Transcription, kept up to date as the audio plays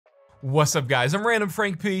What's up guys, I'm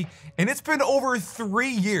randomfrankp, and it's been over 3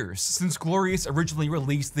 years since Glorious originally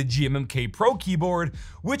released the GMMK Pro keyboard,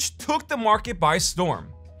 which took the market by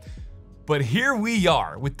storm. But here we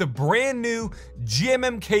are with the brand new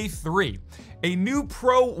GMMK 3, a new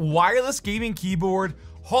pro wireless gaming keyboard,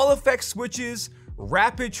 Hall effect switches,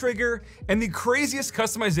 rapid trigger, and the craziest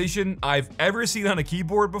customization I've ever seen on a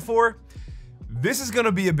keyboard before. This is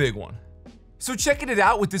gonna be a big one. So checking it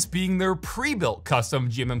out, with this being their pre-built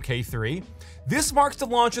custom GMMK 3, this marks the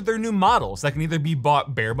launch of their new models that can either be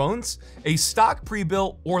bought bare bones, a stock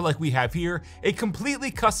pre-built, or like we have here, a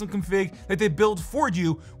completely custom config that they build for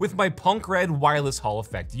you with my Punk Red wireless Hall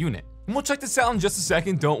effect unit. And we'll check this out in just a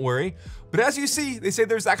second, don't worry. But as you see, they say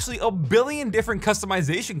there's actually a billion different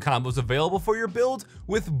customization combos available for your build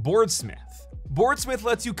with Boardsmith. Boardsmith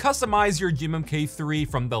lets you customize your GMMK 3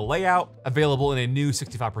 from the layout, available in a new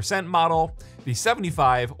 65% model, the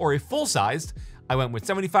 75, or a full-sized. I went with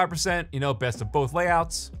 75%, best of both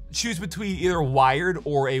layouts. Choose between either wired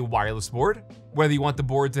or a wireless board, whether you want the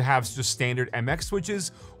board to have just standard MX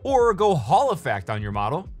switches or go Hall effect on your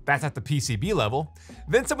model, that's at the PCB level.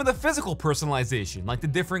 Then some of the physical personalization, like the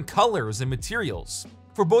different colors and materials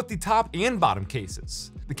for both the top and bottom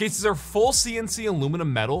cases. The cases are full CNC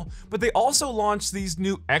aluminum metal, but they also launched these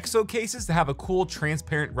new EXO cases to have a cool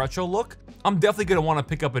transparent retro look. I'm definitely gonna wanna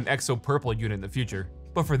pick up an EXO purple unit in the future.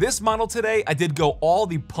 But for this model today, I did go all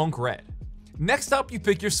the Punk Red. Next up, you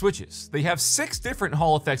pick your switches. They have 6 different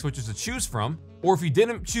Hall effect switches to choose from, or if you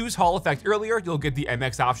didn't choose Hall effect earlier, you'll get the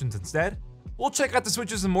MX options instead. We'll check out the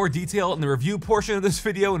switches in more detail in the review portion of this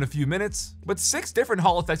video in a few minutes, but 6 different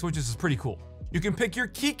Hall effect switches is pretty cool. You can pick your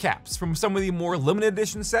keycaps from some of the more limited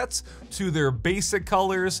edition sets to their basic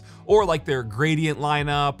colors, or like their gradient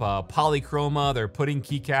lineup, polychroma, their pudding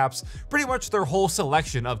keycaps, pretty much their whole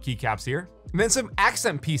selection of keycaps here. And then some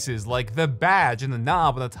accent pieces like the badge and the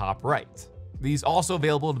knob on the top right. These also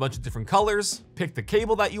available in a bunch of different colors. Pick the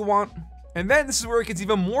cable that you want. And then this is where it gets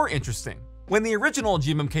even more interesting. When the original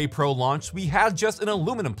GMMK Pro launched, we had just an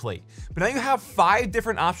aluminum plate, but now you have 5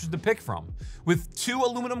 different options to pick from, with 2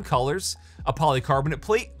 aluminum colors, a polycarbonate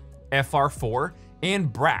plate, FR4,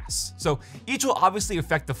 and brass. So each will obviously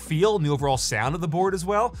affect the feel and the overall sound of the board as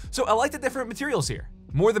well, so I like the different materials here.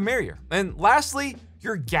 More the merrier. And lastly,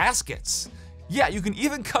 your gaskets. Yeah, you can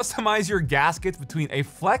even customize your gaskets between a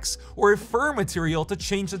flex or a fur material to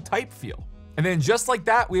change the type feel. And then just like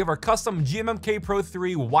that, we have our custom GMMK Pro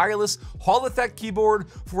 3 wireless Hall effect keyboard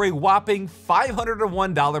for a whopping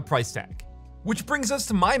 $501 price tag. Which brings us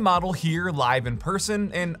to my model here live in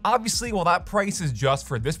person, and obviously while that price is just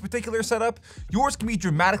for this particular setup, yours can be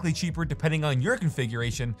dramatically cheaper depending on your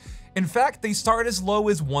configuration. In fact, they start as low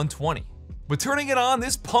as $120. But turning it on,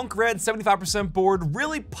 this Punk Red 75% board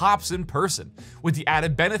really pops in person, with the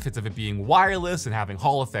added benefits of it being wireless and having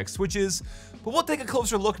Hall effect switches. But we'll take a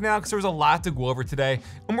closer look now because there's a lot to go over today,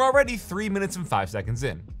 and we're already 3 minutes and 5 seconds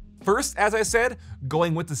in. First, as I said,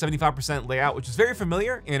 going with the 75% layout, which is very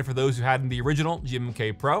familiar, and for those who had in the original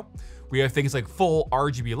GMMK Pro, we have things like full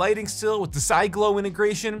RGB lighting still with the side glow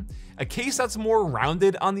integration, a case that's more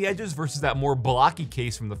rounded on the edges versus that more blocky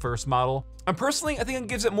case from the first model. And personally, I think it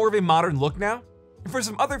gives it more of a modern look now. And for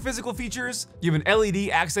some other physical features, you have an LED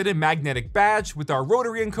accented magnetic badge with our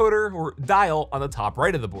rotary encoder or dial on the top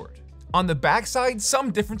right of the board. On the backside,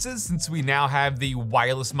 some differences since we now have the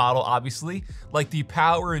wireless model obviously, like the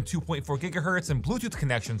power and 2.4 GHz and Bluetooth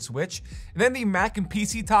connection switch, and then the Mac and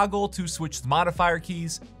PC toggle to switch the modifier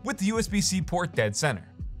keys with the USB-C port dead center.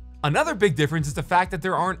 Another big difference is the fact that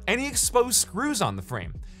there aren't any exposed screws on the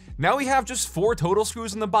frame. Now we have just 4 total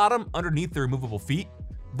screws on the bottom underneath the removable feet,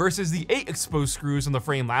 versus the 8 exposed screws on the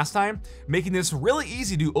frame last time, making this really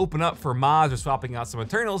easy to open up for mods or swapping out some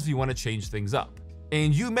internals if you want to change things up.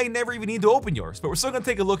 And you may never even need to open yours, but we're still gonna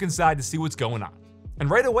take a look inside to see what's going on. And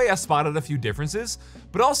right away I spotted a few differences,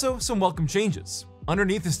 but also some welcome changes.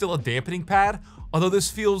 Underneath is still a dampening pad, although this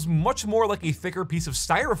feels much more like a thicker piece of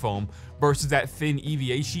styrofoam versus that thin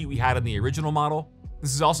EVA sheet we had in the original model.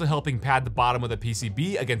 This is also helping pad the bottom of the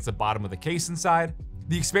PCB against the bottom of the case inside.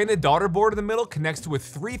 The expanded daughter board in the middle connects to a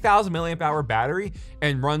 3000 mAh battery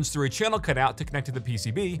and runs through a channel cutout to connect to the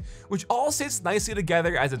PCB, which all sits nicely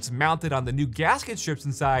together as it's mounted on the new gasket strips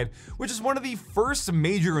inside, which is one of the first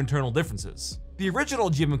major internal differences. The original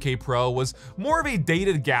GMMK Pro was more of a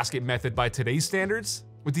dated gasket method by today's standards,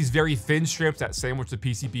 with these very thin strips that sandwich the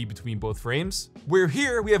PCB between both frames, where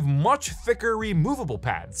here we have much thicker removable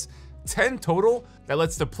pads, 10 total, that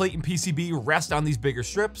lets the plate and PCB rest on these bigger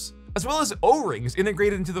strips, as well as O-rings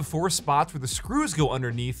integrated into the 4 spots where the screws go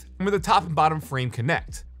underneath and where the top and bottom frame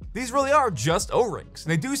connect. These really are just O-rings,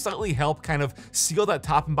 and they do slightly help kind of seal that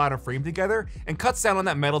top and bottom frame together and cuts down on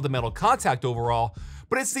that metal-to-metal contact overall,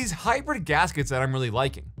 but it's these hybrid gaskets that I'm really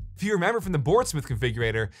liking. If you remember from the Boardsmith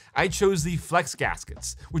configurator, I chose the flex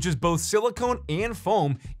gaskets, which is both silicone and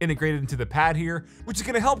foam integrated into the pad here, which is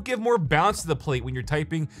going to help give more bounce to the plate when you're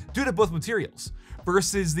typing due to both materials,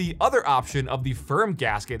 versus the other option of the firm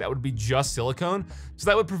gasket that would be just silicone, so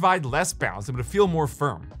that would provide less bounce and would feel more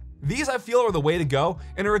firm. These I feel are the way to go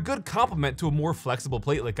and are a good complement to a more flexible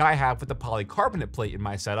plate like I have with the polycarbonate plate in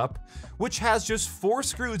my setup, which has just 4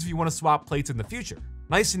 screws if you want to swap plates in the future.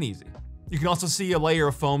 Nice and easy. You can also see a layer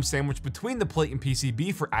of foam sandwiched between the plate and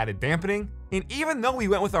PCB for added dampening, and even though we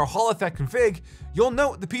went with our Hall effect config, you'll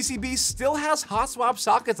note the PCB still has hot swap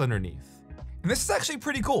sockets underneath. And this is actually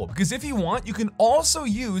pretty cool, because if you want, you can also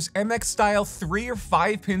use MX style 3 or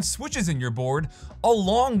 5 pin switches in your board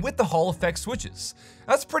along with the Hall effect switches.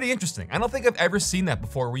 That's pretty interesting. I don't think I've ever seen that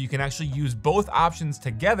before, where you can actually use both options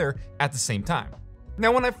together at the same time.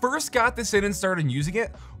 Now, when I first got this in and started using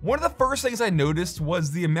it, one of the first things I noticed was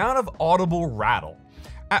the amount of audible rattle.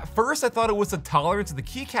 At first, I thought it was the tolerance of the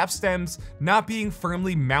keycap stems not being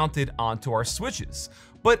firmly mounted onto our switches,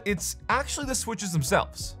 but it's actually the switches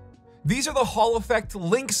themselves. These are the Hall effect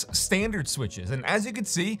Lynx standard switches, and as you can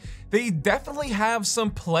see, they definitely have some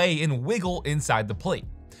play and wiggle inside the plate.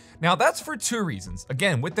 Now that's for 2 reasons.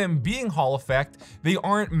 Again, with them being Hall effect, they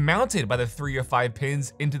aren't mounted by the 3 or 5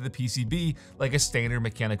 pins into the PCB like a standard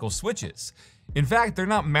mechanical switch is. In fact, they're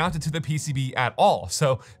not mounted to the PCB at all,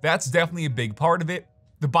 so that's definitely a big part of it.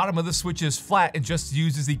 The bottom of the switch is flat and just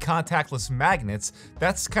uses the contactless magnets.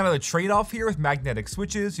 That's kind of the trade-off here with magnetic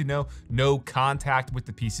switches, you know, no contact with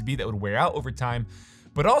the PCB that would wear out over time.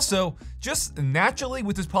 But also, just naturally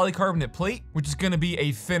with this polycarbonate plate, which is going to be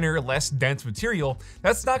a thinner, less dense material,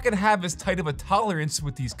 that's not going to have as tight of a tolerance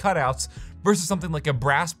with these cutouts versus something like a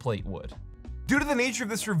brass plate would. Due to the nature of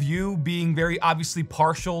this review being very obviously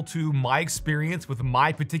partial to my experience with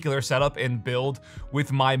my particular setup and build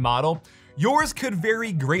with my model, yours could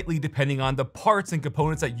vary greatly depending on the parts and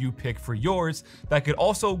components that you pick for yours. That could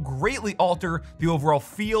also greatly alter the overall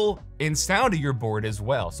feel and sound of your board as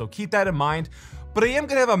well, so keep that in mind. But I am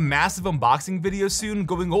going to have a massive unboxing video soon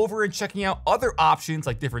going over and checking out other options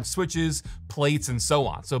like different switches, plates, and so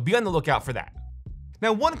on, so be on the lookout for that.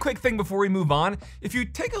 Now, one quick thing before we move on, if you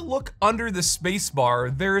take a look under the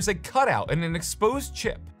spacebar, there is a cutout and an exposed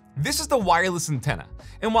chip. This is the wireless antenna,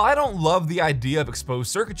 and while I don't love the idea of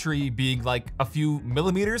exposed circuitry being like a few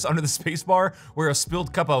millimeters under the spacebar where a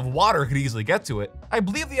spilled cup of water could easily get to it, I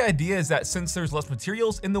believe the idea is that since there's less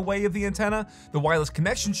materials in the way of the antenna, the wireless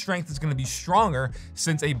connection strength is going to be stronger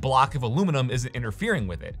since a block of aluminum isn't interfering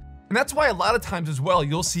with it. And that's why a lot of times as well,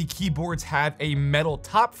 you'll see keyboards have a metal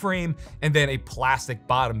top frame and then a plastic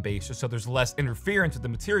bottom base, just so there's less interference with the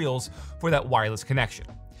materials for that wireless connection.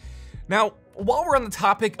 Now, while we're on the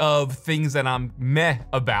topic of things that I'm meh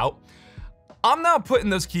about, I'm not putting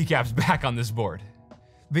those keycaps back on this board.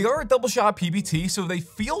 They are a double shot PBT, so they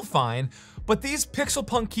feel fine, but these Pixel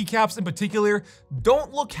Punk keycaps in particular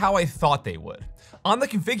don't look how I thought they would. On the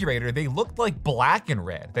configurator, they looked like black and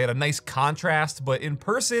red. They had a nice contrast, but in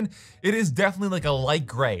person, it is definitely like a light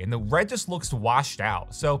gray, and the red just looks washed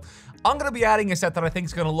out. So I'm gonna be adding a set that I think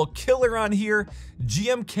is gonna look killer on here,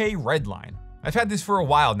 GMK Redline. I've had this for a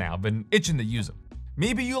while now, been itching to use them.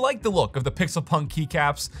 Maybe you like the look of the Pixel Punk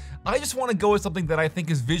keycaps. I just want to go with something that I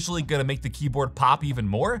think is visually going to make the keyboard pop even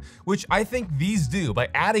more, which I think these do by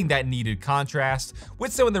adding that needed contrast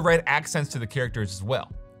with some of the red accents to the characters as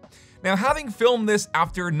well. Now, having filmed this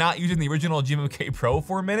after not using the original GMMK Pro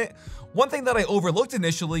for a minute, one thing that I overlooked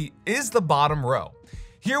initially is the bottom row.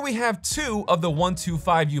 Here we have 2 of the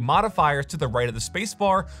 125U modifiers to the right of the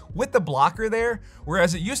spacebar with the blocker there,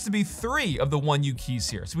 whereas it used to be 3 of the 1U keys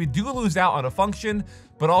here. So we do lose out on a function,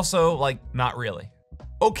 but also like not really.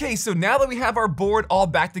 Okay, so now that we have our board all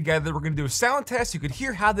back together, we're gonna do a sound test. You could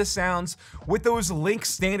hear how this sounds with those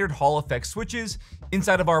Lynx standard Hall effect switches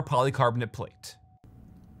inside of our polycarbonate plate.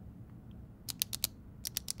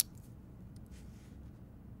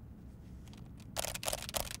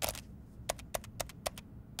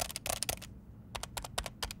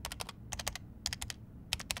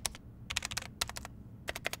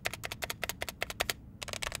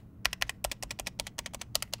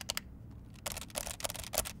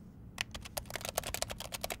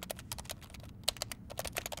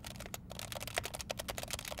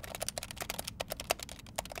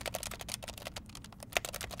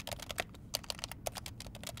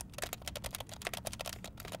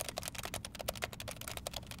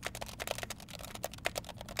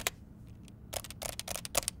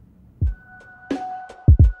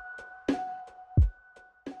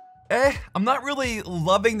 I'm not really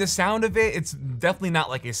loving the sound of it. It's definitely not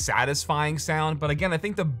like a satisfying sound, but again, I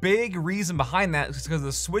think the big reason behind that is because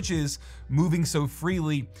the switches moving so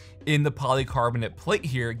freely in the polycarbonate plate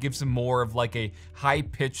here gives them more of like a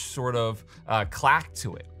high-pitched sort of clack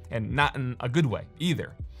to it, and not in a good way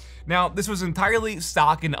either. Now, this was entirely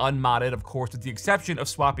stock and unmodded, of course, with the exception of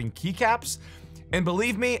swapping keycaps. And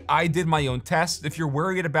believe me, I did my own test. If you're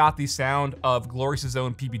worried about the sound of Glorious's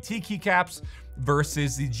own PPT keycaps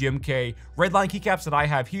versus the GMK redline keycaps that I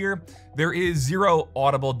have here, there is zero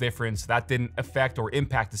audible difference. That didn't affect or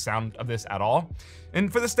impact the sound of this at all.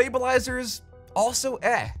 And for the stabilizers, also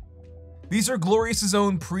These are Glorious's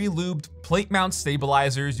own pre-lubed plate mount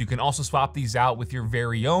stabilizers. You can also swap these out with your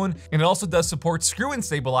very own, and it also does support screw-in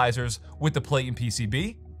stabilizers with the plate and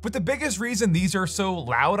PCB. But the biggest reason these are so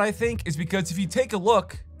loud, I think, is because if you take a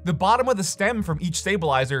look, the bottom of the stem from each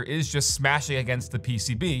stabilizer is just smashing against the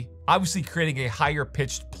PCB, obviously creating a higher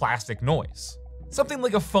pitched plastic noise. Something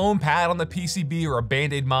like a foam pad on the PCB or a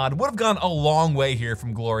Band-Aid mod would have gone a long way here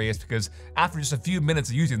from Glorious, because after just a few minutes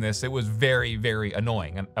of using this, it was very, very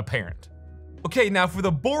annoying and apparent. Okay, now for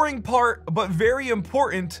the boring part, but very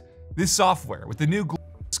important, this software with the new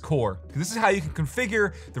core. This is how you can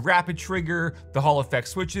configure the rapid trigger, the Hall effect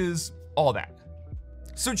switches, all that.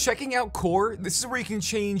 So checking out core, this is where you can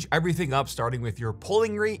change everything up, starting with your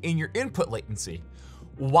polling rate and your input latency.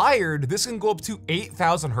 Wired, this can go up to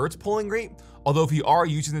 8,000 Hertz polling rate, although if you are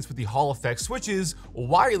using this with the Hall effect switches,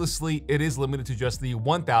 wirelessly, it is limited to just the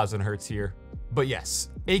 1,000 Hertz here. But yes,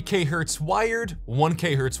 8K Hertz wired,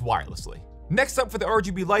 1K Hertz wirelessly. Next up for the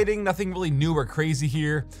RGB lighting, nothing really new or crazy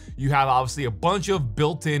here. You have obviously a bunch of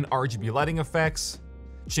built-in RGB lighting effects,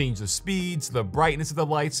 change the speeds, the brightness of the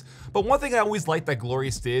lights, but one thing I always liked that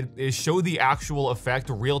Glorious did is show the actual effect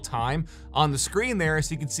real time on the screen there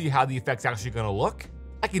so you can see how the effect's actually gonna look.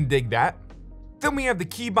 I can dig that. Then we have the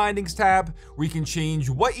key bindings tab, where you can change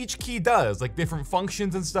what each key does, like different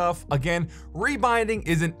functions and stuff. Again, rebinding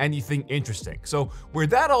isn't anything interesting. So where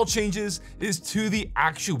that all changes is to the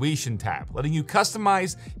actuation tab, letting you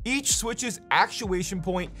customize each switch's actuation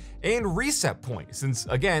point and reset point, since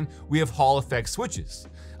again, we have Hall effect switches.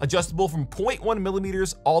 Adjustable from 0.1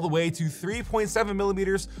 millimeters all the way to 3.7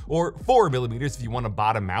 millimeters or 4 millimeters if you want to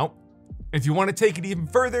bottom out. If you want to take it even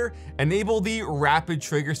further, enable the rapid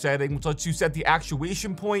trigger setting, which lets you set the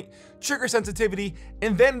actuation point, trigger sensitivity,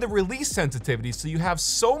 and then the release sensitivity, so you have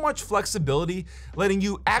so much flexibility, letting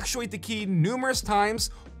you actuate the key numerous times,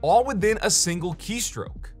 all within a single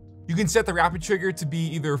keystroke. You can set the rapid trigger to be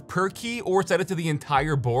either per key or set it to the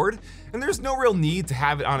entire board, and there's no real need to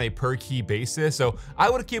have it on a per key basis, so I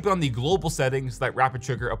would keep it on the global settings so that rapid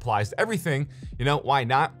trigger applies to everything. You know, why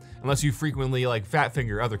not? Unless you frequently like fat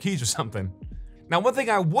finger other keys or something. Now, one thing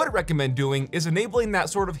I would recommend doing is enabling that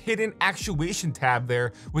sort of hidden actuation tab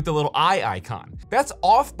there with the little eye icon. That's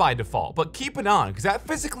off by default, but keep it on, because that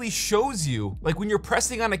physically shows you, like when you're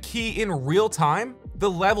pressing on a key in real time,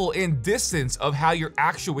 the level and distance of how you're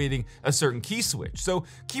actuating a certain key switch. So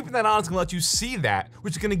keeping that on is gonna let you see that,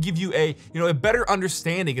 which is gonna give you a better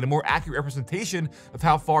understanding and a more accurate representation of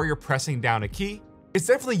how far you're pressing down a key. It's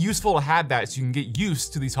definitely useful to have that so you can get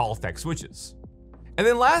used to these Hall effect switches. And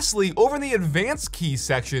then lastly, over in the advanced keys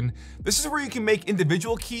section, this is where you can make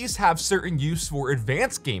individual keys have certain use for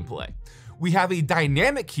advanced gameplay. We have a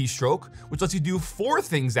dynamic keystroke, which lets you do 4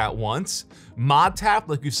 things at once. Mod tap,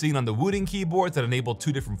 like you've seen on the wooting keyboards that enable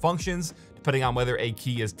 2 different functions, depending on whether a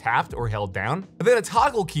key is tapped or held down. And then a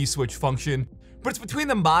toggle key switch function, but it's between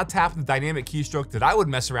the mod tap and the dynamic keystroke that I would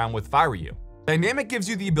mess around with if I were you. Dynamic gives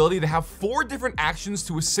you the ability to have 4 different actions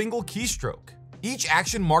to a single keystroke. Each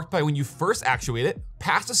action marked by when you first actuate it,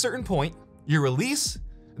 past a certain point, your release,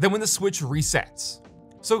 then when the switch resets.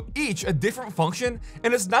 So each a different function,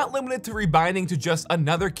 and it's not limited to rebinding to just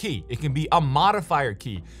another key. It can be a modifier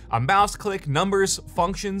key, a mouse click, numbers,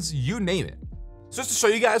 functions, you name it. So just to show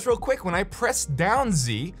you guys real quick, when I press down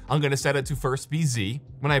Z, I'm gonna set it to first be Z.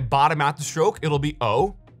 When I bottom out the stroke, it'll be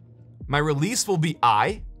O. My release will be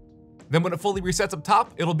I. Then when it fully resets up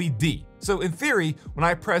top, it'll be D. So in theory, when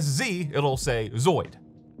I press Z, it'll say Zoid.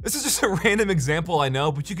 This is just a random example, I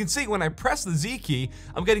know, but you can see when I press the Z key,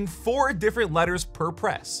 I'm getting 4 different letters per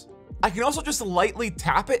press. I can also just lightly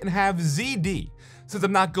tap it and have ZD, since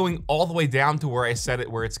I'm not going all the way down to where I set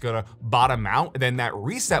it where it's gonna bottom out, and then that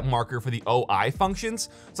reset marker for the OI functions,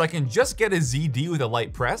 so I can just get a ZD with a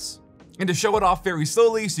light press. And to show it off very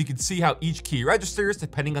slowly so you can see how each key registers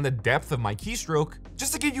depending on the depth of my keystroke,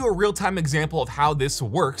 just to give you a real-time example of how this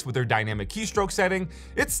works with their dynamic keystroke setting,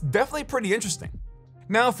 it's definitely pretty interesting.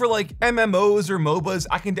 Now for like MMOs or MOBAs,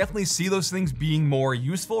 I can definitely see those things being more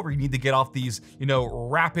useful where you need to get off these,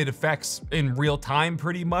 rapid effects in real time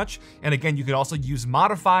pretty much. And again, you could also use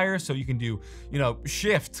modifiers, so you can do,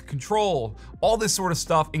 shift, control, all this sort of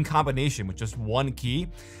stuff in combination with just one key.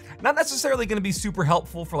 Not necessarily gonna be super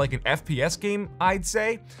helpful for like an FPS game, I'd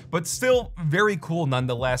say, but still very cool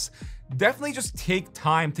nonetheless. Definitely just take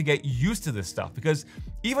time to get used to this stuff, because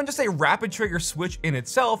even just a rapid trigger switch in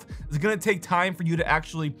itself is gonna take time for you to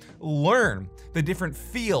actually learn the different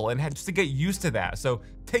feel and just to get used to that. So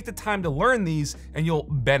take the time to learn these and you'll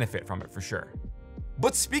benefit from it for sure.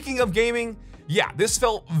 But speaking of gaming, yeah, this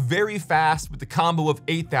felt very fast with the combo of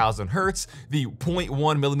 8,000 hertz, the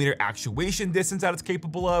 0.1 millimeter actuation distance that it's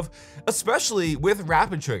capable of, especially with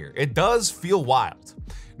rapid trigger. It does feel wild.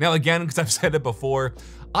 Now again, because I've said it before,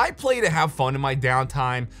 I play to have fun in my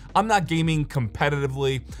downtime. I'm not gaming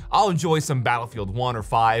competitively. I'll enjoy some Battlefield 1 or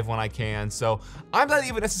 5 when I can, so I'm not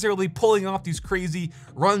even necessarily pulling off these crazy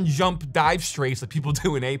run, jump, dive straights that people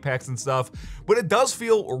do in Apex and stuff, but it does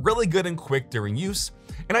feel really good and quick during use.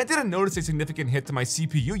 And I didn't notice a significant hit to my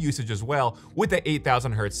CPU usage as well with the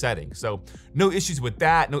 8,000 hertz setting, so no issues with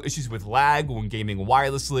that, no issues with lag when gaming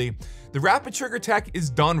wirelessly. The rapid trigger tech is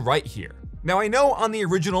done right here. Now I know on the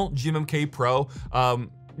original GMMK Pro,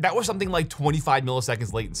 that was something like 25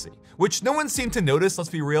 milliseconds latency, which no one seemed to notice, let's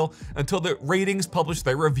be real, until the ratings published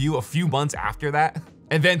their review a few months after that.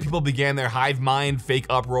 And then people began their hive mind fake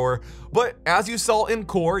uproar. But as you saw in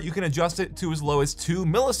Core, you can adjust it to as low as 2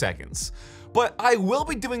 milliseconds. But I will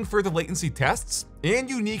be doing further latency tests and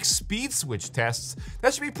unique speed switch tests.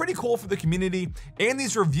 That should be pretty cool for the community and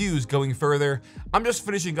these reviews going further. I'm just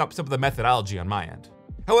finishing up some of the methodology on my end.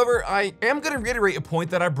 However, I am going to reiterate a point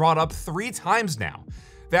that I brought up 3 times now,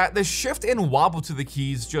 that the shift and wobble to the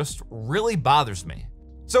keys just really bothers me.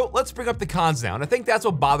 So let's bring up the cons now, and I think that's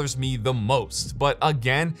what bothers me the most. But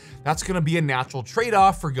again, that's gonna be a natural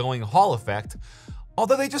trade-off for going Hall effect,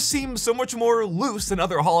 although they just seem so much more loose than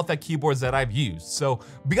other Hall effect keyboards that I've used. So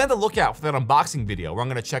be on the lookout for that unboxing video where I'm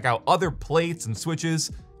gonna check out other plates and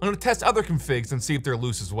switches. I'm gonna test other configs and see if they're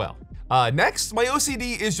loose as well. Next, my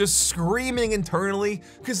OCD is just screaming internally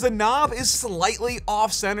because the knob is slightly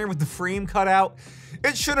off center with the frame cut out.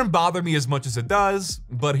 It shouldn't bother me as much as it does,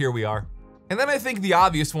 but here we are. And then I think the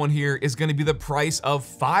obvious one here is gonna be the price of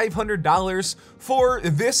 $500 for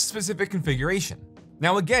this specific configuration.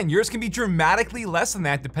 Now again, yours can be dramatically less than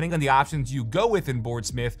that depending on the options you go with in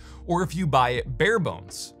Boardsmith or if you buy it bare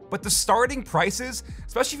bones. But the starting prices,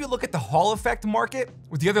 especially if you look at the Hall effect market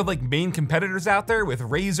with the other main competitors out there with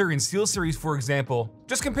Razer and SteelSeries, for example,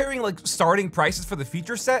 just comparing starting prices for the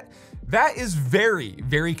feature set, that is very,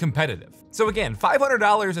 very competitive. So again,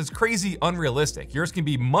 $500 is crazy unrealistic. Yours can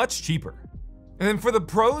be much cheaper. And then for the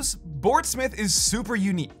pros, Boardsmith is super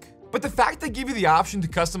unique. But the fact they give you the option to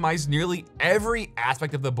customize nearly every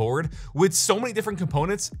aspect of the board with so many different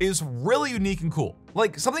components is really unique and cool.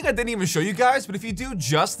 Like something I didn't even show you guys, but if you do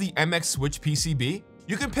just the MX Switch PCB,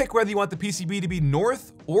 you can pick whether you want the PCB to be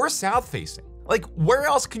north or south facing. Like where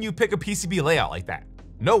else can you pick a PCB layout like that?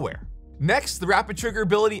 Nowhere. Next, the rapid trigger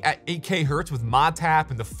ability at 8K hertz with mod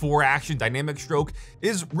tap and the 4-action dynamic stroke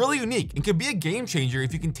is really unique and can be a game changer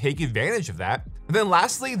if you can take advantage of that. And then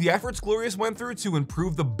lastly, the efforts Glorious went through to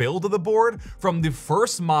improve the build of the board from the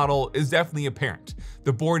first model is definitely apparent.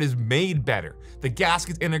 The board is made better. The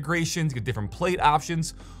gasket integrations, get different plate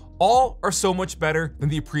options, all are so much better than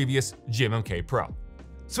the previous GMMK Pro.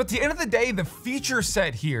 So at the end of the day, the feature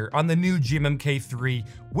set here on the new GMMK 3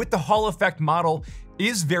 with the Hall effect model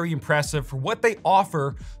is very impressive for what they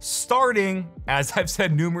offer, starting, as I've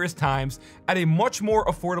said numerous times, at a much more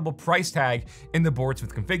affordable price tag in the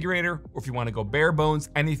Boardsmith configurator, or if you want to go bare bones,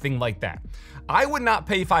 anything like that. I would not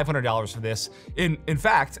pay $500 for this. In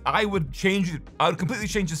fact, I would change it. I would completely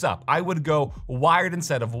change this up. I would go wired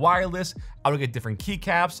instead of wireless. I would get different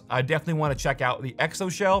keycaps. I definitely want to check out the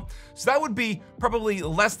Exo Shell. So that would be probably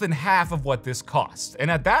less than half of what this costs. And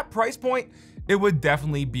at that price point, it would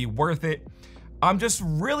definitely be worth it. I'm just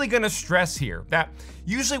really gonna stress here that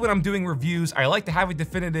usually when I'm doing reviews, I like to have a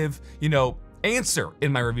definitive, answer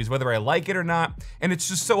in my reviews, whether I like it or not. And it's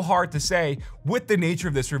just so hard to say with the nature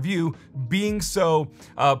of this review being so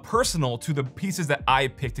personal to the pieces that I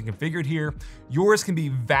picked and configured here. Yours can be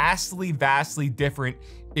vastly, vastly different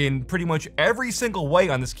in pretty much every single way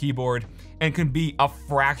on this keyboard and can be a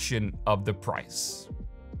fraction of the price.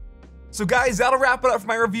 So guys, that'll wrap it up for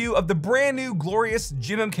my review of the brand new glorious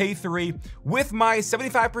GMMK 3 with my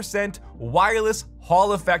 75% wireless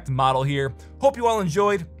Hall effect model here. Hope you all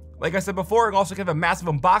enjoyed. Like I said before, I also have a massive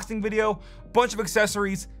unboxing video, bunch of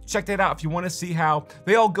accessories. Check that out if you want to see how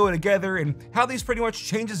they all go together and how these pretty much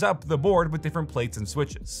changes up the board with different plates and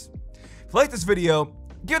switches. If you like this video,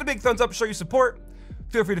 give it a big thumbs up to show your support.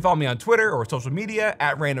 Feel free to follow me on Twitter or social media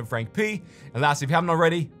at randomfrankp. And lastly, if you haven't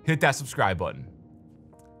already, hit that subscribe button.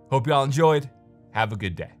 Hope you all enjoyed. Have a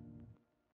good day.